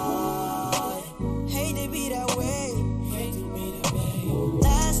guy. Hate to be that way.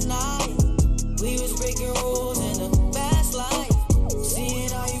 Last night we was breaking rules in the fast life. Seeing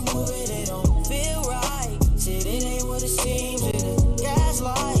how you moving, it don't feel right. Said it ain't what it seems. It a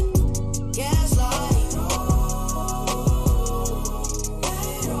gaslight.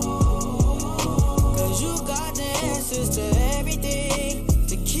 To everything,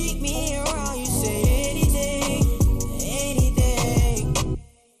 to keep me around, you say anything, anything.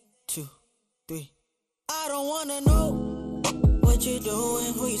 2, 3. I don't wanna know what you're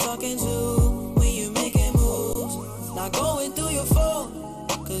doing, who you talking to, when you making moves. Not going through your phone,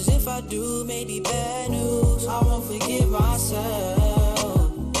 cause if I do, maybe bad news. I won't forgive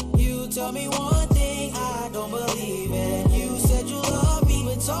myself. You tell me one thing, I don't believe it. You said you love me,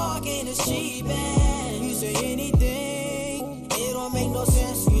 but talking is cheap, and you say anything. Make no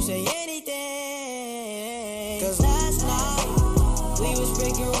sense, you say anything. Cause last night we was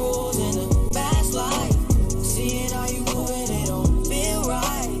breaking rules in the fast life. Seeing how you moving, it don't feel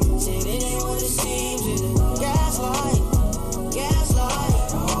right. Said it ain't what it seems, it's a gaslight.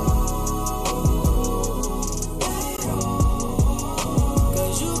 Gaslight.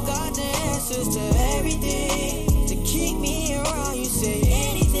 Cause you got the answers to everything. To keep me around, you say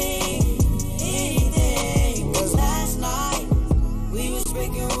anything, anything. Cause last night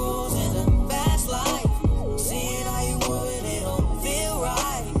breaking rules in the fast life. Seeing how you moving, it don't feel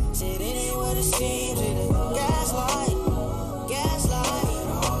right. Said it ain't what it seems, it's a gaslight. Gaslight.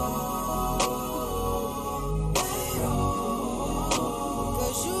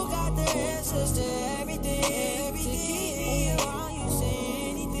 Cause you got the answers to everything. To keep me around, you say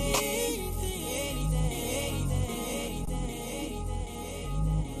anything.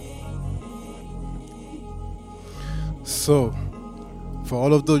 So, for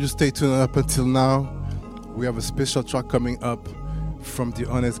all of those who stay tuned up until now, we have a special track coming up from The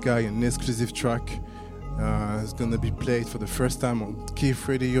Honest Guy, an exclusive track. It's gonna be played for the first time on Keith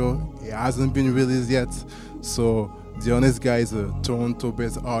Radio. It hasn't been released yet. So The Honest Guy is a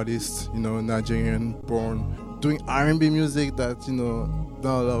Toronto-based artist, Nigerian born, doing R&B music that,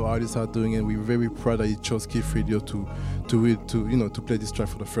 not a lot of artists are doing, and we're very proud that he chose Keith Radio to play this track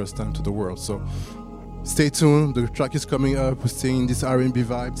for the first time to the world. So stay tuned. The track is coming up. We're staying in this R&B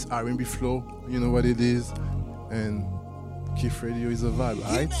vibes, R&B flow. You know what it is. And Keith Radio is a vibe,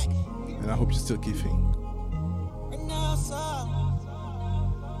 alright? And I hope you're still keeping.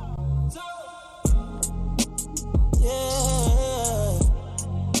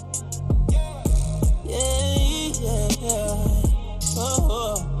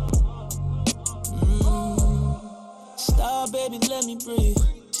 Stop, baby, let me breathe.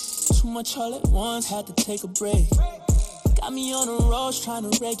 Too much all at once, had to take a break. Got me on the road, trying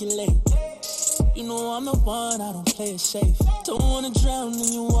to regulate. You know I'm the one, I don't play it safe. Don't wanna drown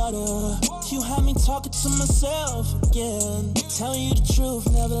in your water. You had me talking to myself again. Tell you the truth,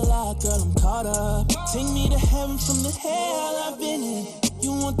 never lie, girl, I'm caught up. Take me to heaven from the hell I've been in.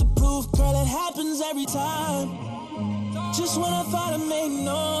 You want the proof, girl, it happens every time. Just when I thought I made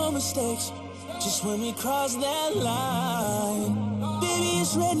no mistakes, just when we crossed that line, baby,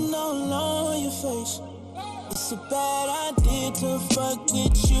 it's written all on your face. It's a bad idea to fuck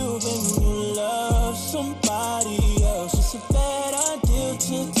with you when you love somebody else. It's a bad idea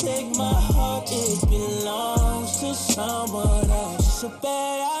to take my heart, it belongs to someone else. It's a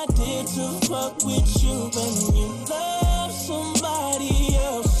bad idea to fuck with you when you love somebody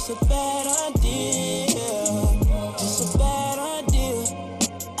else. It's a bad idea. It's a bad idea.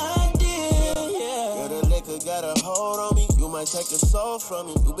 Yeah, the liquor got a hold on me. You might take the soul from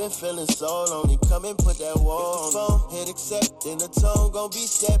me. You been feeling so lonely. Come and put that wall on the phone. Hit accept, then the tone gon' be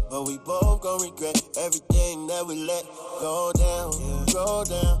set. But we both gon' regret everything that we let go down, go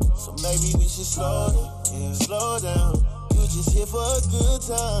down. So maybe we should slow down. You just here for a good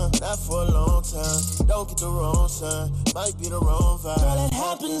time, not for a long time. Don't get the wrong sign, might be the wrong vibe. Girl, it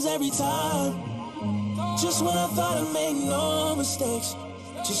happens every time. Just when I thought I made no mistakes,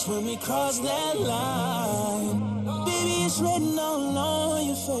 just when we crossed that line, baby, it's written all on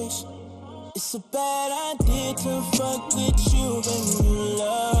your face. It's a bad idea to fuck with you when you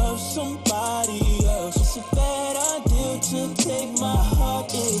love somebody else. It's a bad idea to take my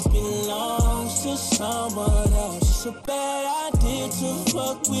heart, it belongs to someone else. It's a bad idea to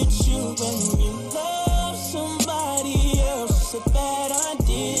fuck with you when you love somebody else. It's a bad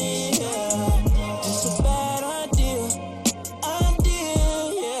idea. It's a bad idea.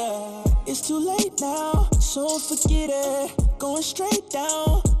 It's too late now, so forget it. Going straight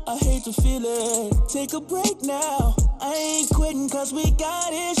down, I hate to feel it. Take a break now, I ain't quitting cause we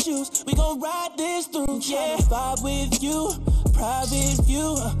got issues. We gon' ride this through, yeah. Vibe with you, private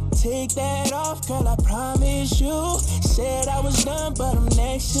view. Take that off, girl, I promise you. Said I was done, but I'm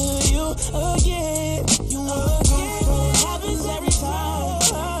next to you again. You want to it happens every time.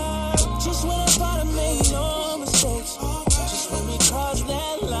 Just when I thought I made no mistakes, just when we crossed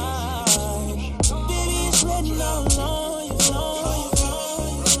that line, baby, it's written all on your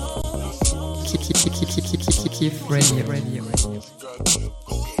Keith Radio.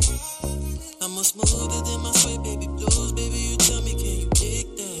 I'm more smoother than my sweet baby blues, baby. You tell me, can you dig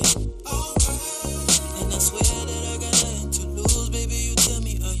that? And I swear that I got nothing to lose, baby. You tell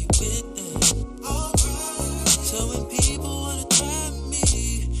me, are you with that? So when people wanna try me,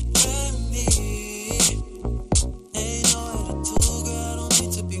 ain't no attitude, girl. I don't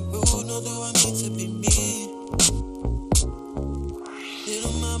mean to be rude, nor do I mean to be mean.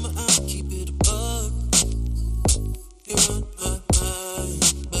 Little mama, I'll keep it above. You're on my mind,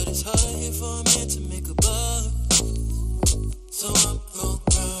 but it's hard here for a man to make a buck.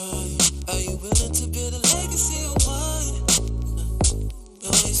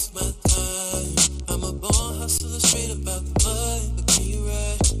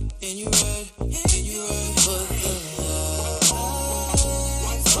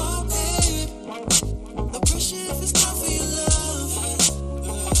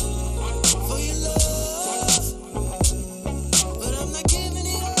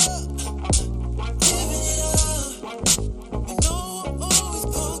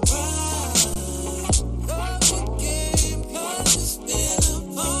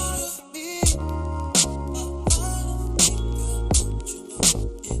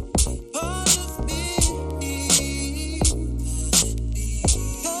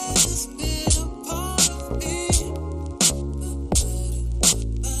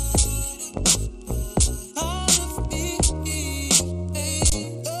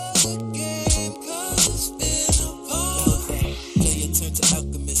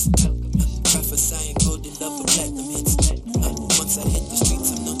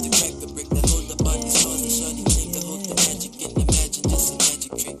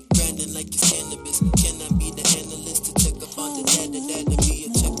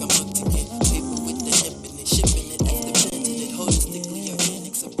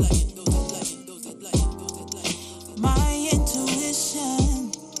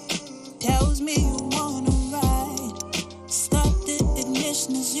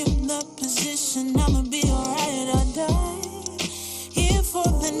 assume the position, I'ma be alright or die. Here for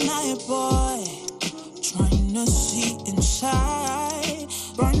the night, boy, trying to see inside,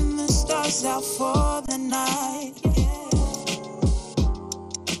 burning the stars out for the night, yeah.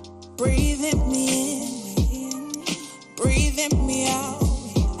 Breathing me in, breathing me out,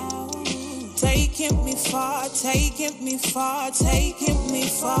 taking me far, taking me far, taking me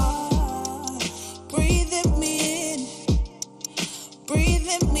far. Breathing me in,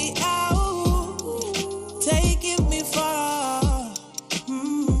 breathing me out, taking me far.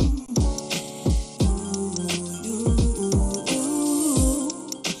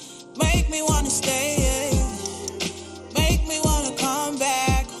 Make me wanna stay, make me wanna come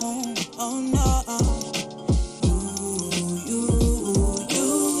back home. Oh no. You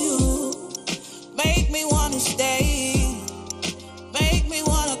make me wanna stay, make me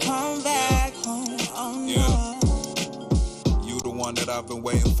wanna come back home. Oh no. Yeah. You the one that I've been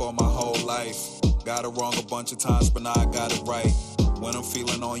waiting for my whole life. Got it wrong a bunch of times, but now I got it right. When I'm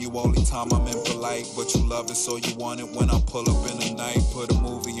feeling on you, only time I'm impolite. But you love it, so you want it when I pull up in the night. Put a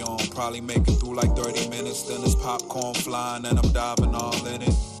movie on, probably make it through like 30 minutes. Then it's popcorn flying and I'm diving all in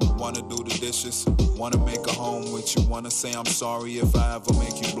it. Wanna do the dishes, wanna make a home with you. Wanna say I'm sorry if I ever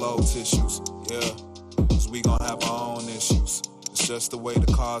make you blow tissues. Yeah, cause we gon' have our own issues. It's just the way the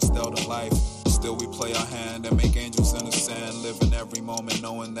cards dealt in life. Still we play our hand and make angels in the sand. Living every moment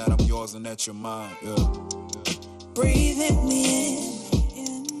knowing that I'm yours and that you're mine. Yeah. Breathing me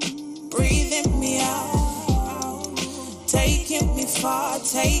in, breathing me out, taking me far,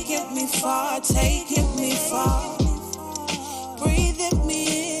 taking me far, taking me far. Breathing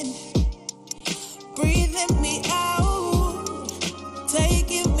me in, breathing me out,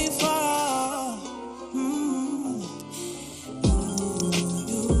 taking me far.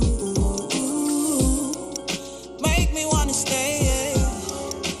 Make me wanna stay,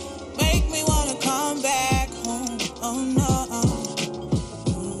 make me wanna come back home. Oh no.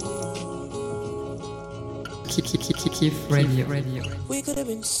 Kiff Radio. We could have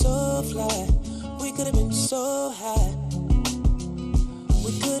been so fly, we could have been so high.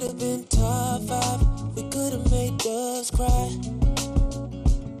 We could have been top 5, we could have made doves cry.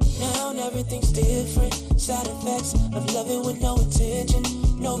 Now everything's different, side effects of loving with no intention,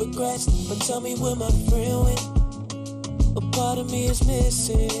 no regrets. But tell me where my friend went, a part of me is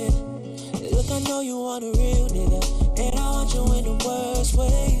missing. Look, I know you want a real nigga, and I want you in the worst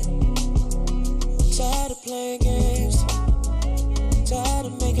way. Tired of playing games, tired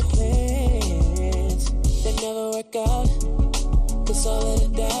of making plans that never work out. It's all in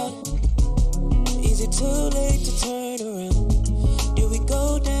a doubt. Is it too late to turn around? Do we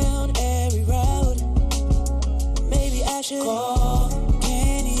go down every route? Maybe I should call,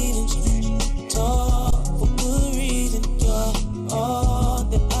 can't even talk for good reason. You're all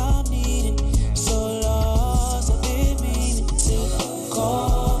that I'm needing, so lost I've been meaning to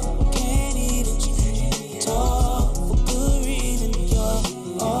call.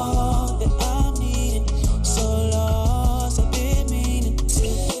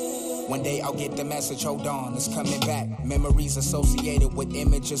 One day I'll get the message, hold on, it's coming back. Memories associated with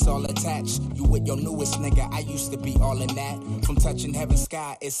images all attached. You with your newest nigga, I used to be all in that. From touching heaven's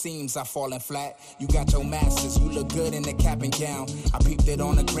sky, it seems I've fallen flat. You got your masters, you look good in the cap and gown. I peeped it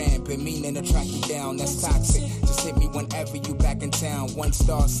on the gram, been meaning to track you down. That's toxic, just hit me whenever you back in town. 1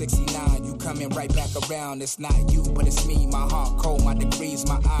 star 69, you coming right back around. It's not you, but it's me, my heart cold, my degrees,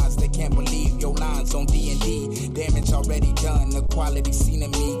 my eyes, they can't believe your lines on D&D. Damage already done, the quality seen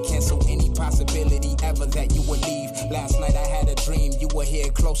in me. Cancel any possibility ever that you would leave. Last night I had a dream, you were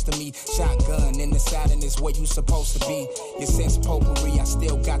here close to me. Shotgun in the satin is where you supposed to be. Your sense potpourri, I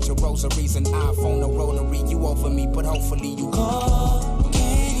still got your rosaries. An iPhone, a rotary, you over me, but hopefully you call.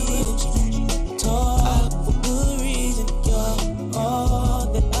 Can't even talk for good reason. You're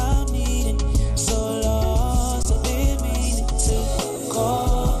all that I'm needing, so lost I've been meaning to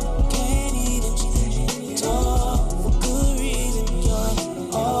call. Can't even talk for good reason. You're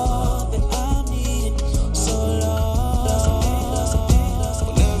all that I'm needing, so lost.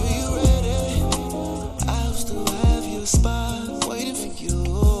 Whenever you're ready, I'll still have your spot waiting for you.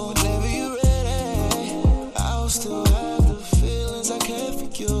 Whenever you're ready, I'll still have the feelings I kept for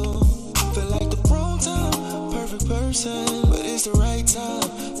you. Feel like the wrong time, perfect person, but it's the right time,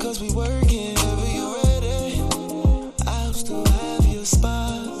 cause we working. Whenever you're ready, I'll still have your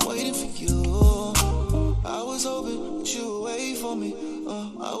spot waiting for you. I was hoping that you would wait for me.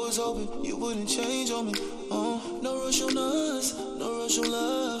 I was hoping you wouldn't change on me. No rush on us, no rush on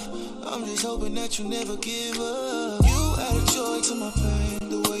love. I'm just hoping that you never give up. You added joy to my pain.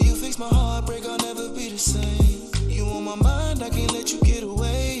 The way you fix my heartbreak, I'll never be the same. You on my mind, I can't let you get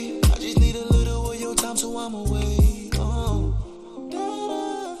away.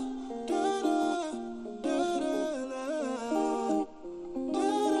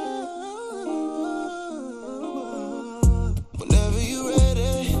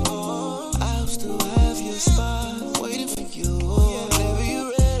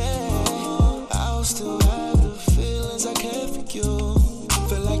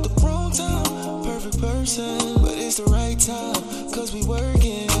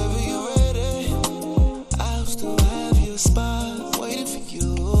 spot, waiting for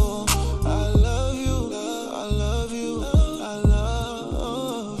you. I love you, I love you, I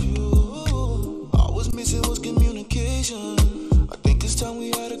love you. All was missing was communication. I think it's time we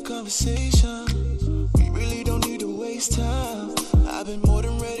had a conversation. We really don't need to waste time. I've been more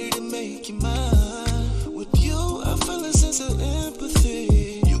than ready to make you mine. With you, I feel a sense of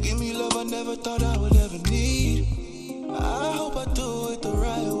empathy. You give me love I never thought I would ever need. I hope I do it the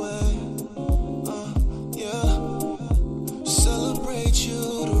right way. Yeah. Celebrate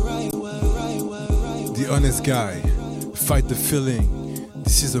you the right way, right way, right way. The Honest Guy, Fight the Feeling.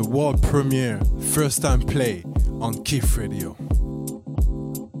 This is a world premiere, first time play on Kiff Radio.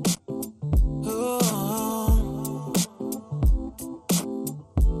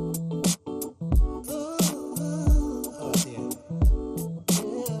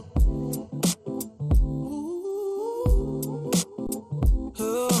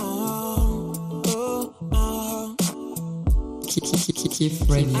 Kiff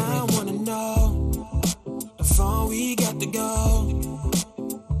Radio. I wanna know how far we got to go.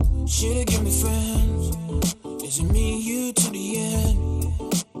 Should've given me friends. Is it me and you to the end?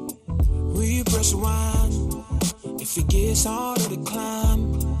 Will you press rewind if it gets harder to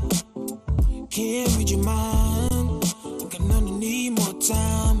climb? Can't read your mind. Think I'm gonna need more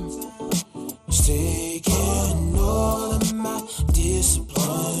time. It's taking all of my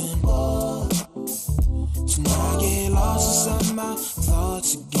discipline. So now I get lost inside my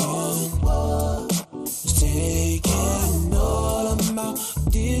thoughts again. It's taking all of my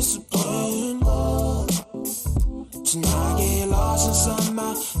discipline. So now I get lost inside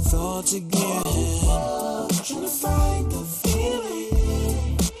my thoughts again. Trying to find the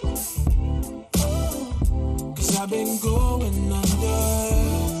feeling. Cause I've been going under.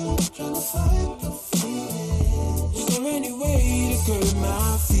 Trying to find the feeling. Is there any way to curb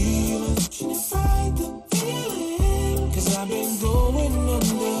my feelings? Trying to find the feeling. Cause I've been going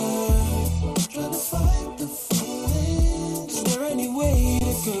under. Trying to find the feeling. Is there any way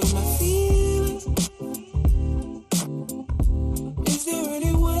to curb my feelings? Is there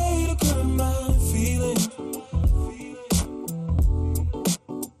any way to curb my feelings?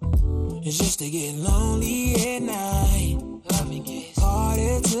 It's just to get lonely at night. Loving gets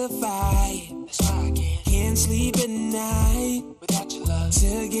harder to fight. That's why I can't sleep at night without your love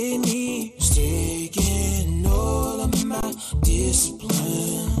to get me. It's taking all of my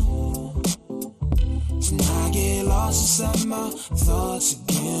discipline. So now I get lost inside my thoughts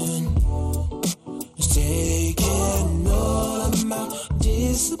again. It's taking all of my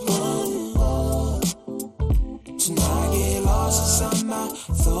discipline. So now I get lost inside my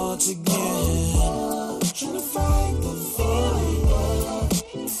thoughts again. Trying to find the feeling.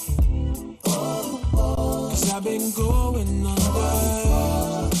 Cause I've been going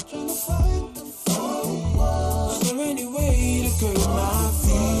under. Trying to find the feeling. Is there any way to curb my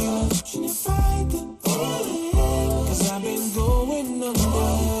feelings? Trying to find the feeling. Cause I've been going under.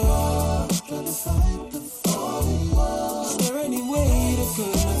 Trying to find the feeling. Is there any way to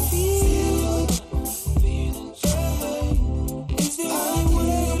curb my feelings? Is there any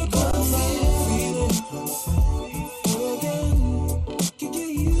way to curb my feelings? Again, can get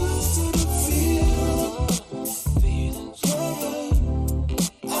used to the feeling.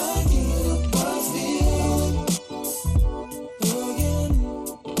 I need my feeling. Again,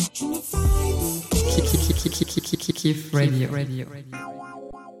 trying to find the Kiff Radio.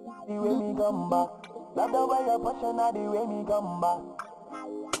 the way me come back. Love the way you're pushing out the way me come back.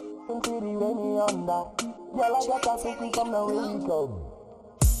 Can see the way me under. Girl, I got that freaky from the way we come.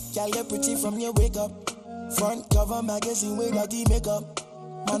 Girl, you're pretty from your wake up. Front cover magazine with all the makeup.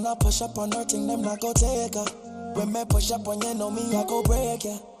 Man, I push up on her thing, them not go take her. When me push up on you, know me, I go break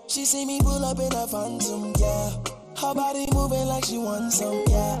ya. She see me pull up in a phantom, yeah. Her body moving like she wants some,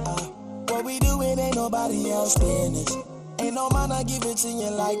 yeah. What we doing ain't nobody else business. Ain't no man I give it to you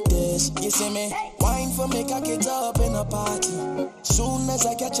like this. You see me? Wine for me, cock it up in a party. Soon as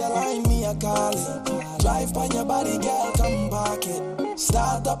I catch a line, me a call it. Drive by your body, girl, come park it.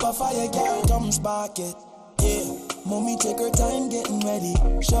 Start up a fire, girl, come spark it. Yeah, mommy take her time getting ready.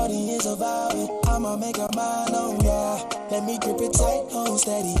 Shorty is a vibe, I'ma make her mine, oh yeah. Let me grip it tight, hold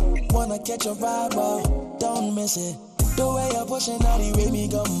steady. Wanna catch a vibe, well, don't miss it. The way you're pushing out the way me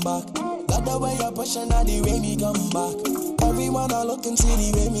come back. Got the way you're pushing out the way me come back. Everyone I look and see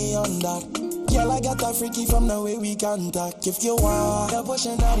the way me on that. Girl, I got that freaky from the way we contact. If you want, you're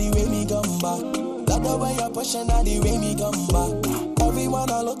pushing out the way me come back. Got the way you're pushing out the way me come back. Everyone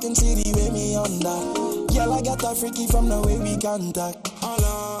I look and see the way me on that. Girl, I got that freaky from the way we contact.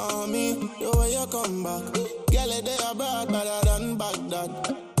 Allow me, the way you come back. Girl, they are bad, better than Baghdad.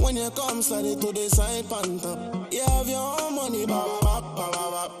 When you come, slide it to the side, panta. You have your own money, bop, bop, bop,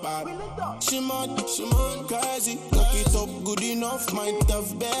 bop, bop. She mad, crazy. Cook it up good enough, might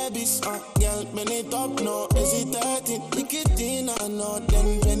have babies. Girl, bend it up, no hesitating. Lick it in and not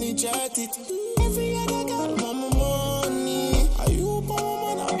then penetrate it. Every other girl, mama money. Are you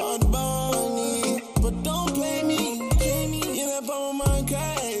poor man about bunny? But don't play me. You never man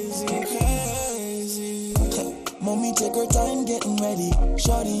crazy. Mommy take her time getting ready.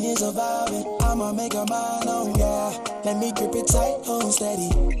 Shorty is a vibe, I'ma make her mine, oh yeah. Let me grip it tight, hold steady.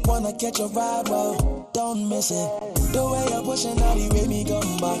 Wanna catch a ride, well, don't miss it. The way you're pushing out, the way me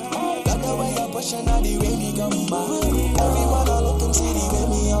come back. Got the way you're pushing out, the way me come back. Everyone I look and see the way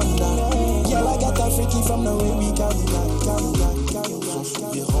me on that. Yeah, I got that freaky from the way we come back. J'en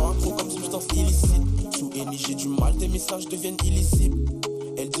souverain, trop comme substance illicite. Sous Eni, j'ai du mal, tes messages deviennent illicites.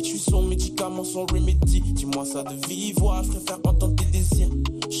 Elle dit que je suis son médicament, son remedy. Dis-moi ça de vive voix, je préfère entendre tes désirs.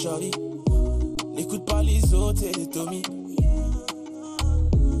 Shawty, n'écoute pas les autres et les Tommy.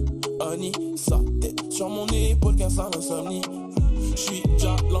 Honey, sa tête sur mon épaule, qu'un sale insomnie. J'suis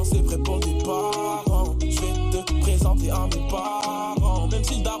déjà lancé, prêt pour le départ. J'vais te présenter à mes parents. Même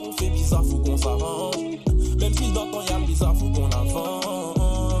si le daron fait bizarre, faut qu'on s'arrange. Même si dans le temps y'a le bizarre, faut qu'on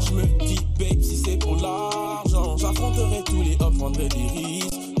avance. J'me dis, babe, si c'est pour l'argent, j'affronterai tous les hops, prendrai des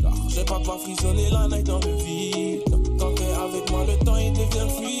risques. Car j'ai pas de quoi frissonner la night dans le vide. Quand t'es avec moi, le temps il devient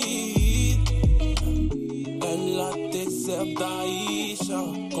fluide. Elle a des airs d'Aïcha,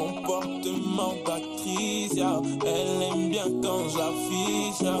 comportement d'actrice, yeah. Elle aime bien quand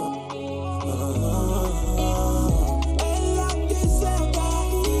j'affiche, yeah. Elle a des airs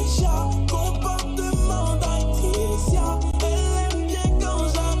d'Aïcha, comportement d'actrice, yeah. Elle aime bien quand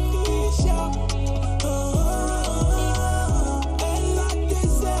j'affiche, yeah. Elle a des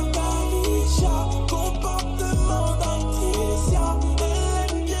airs d'Aïcha, comportement d'actrice, yeah.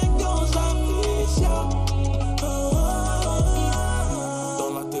 Elle aime bien quand j'affiche, yeah.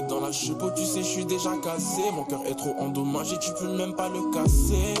 Je sais pas, tu sais, je suis déjà cassé. Mon cœur est trop endommagé, tu peux même pas le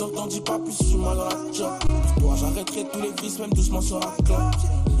casser. Donc t'en dis pas plus, je suis mal dans la job. Pour toi, j'arrêterai tous les vices, même doucement sur la clope.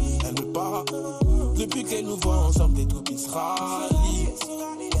 Elle me para. Depuis qu'elle nous voit ensemble, tes copines se rallient.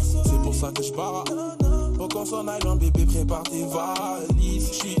 C'est pour ça que je barre. Faut qu'on s'en aille loin, bébé, prépare tes valises.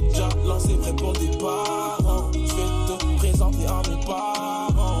 Je suis déjà lancé, prêt pour le départ. Je vais te présenter à mes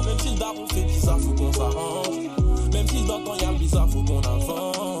parents. Même si le daron fait bizarre, faut qu'on s'arrange. Même si dans le temps y'a le bizarre, faut qu'on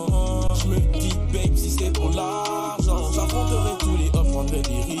avance. J'me dis, babe, si c'est pour l'argent, j'affronterai tous les hops, prendrai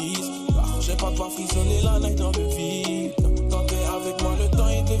des risques. Car j'ai pas de quoi frissonner la night dans le vide. Quand t'es avec moi, le temps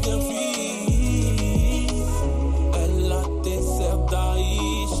il devient fluide. Elle a des airs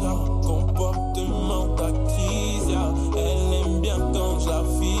d'Aïcha, comportement d'actrice, yeah. Elle aime bien quand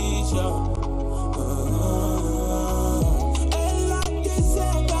j'affiche, yeah. Elle a des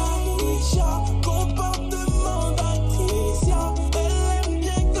airs d'Aïcha, comportement d'actrice, yeah. Elle aime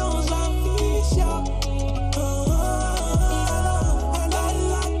bien quand j'affiche, yeah.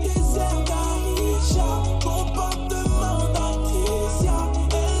 Elle a des airs d'Aïcha, comportement d'actrice, yeah.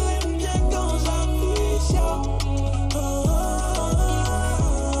 Elle aime bien quand j'affiche, yeah.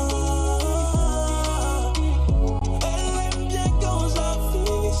 Elle aime bien quand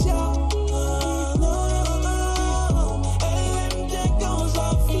j'affiche, yeah. Elle aime bien quand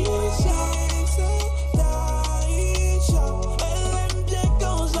j'affiche, yeah. Elle aime bien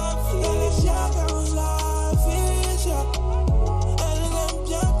quand j'affiche, yeah. Elle aime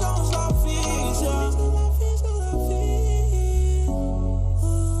bien quand j'affiche, yeah.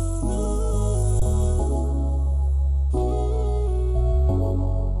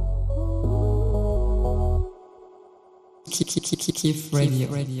 Kiff Radio.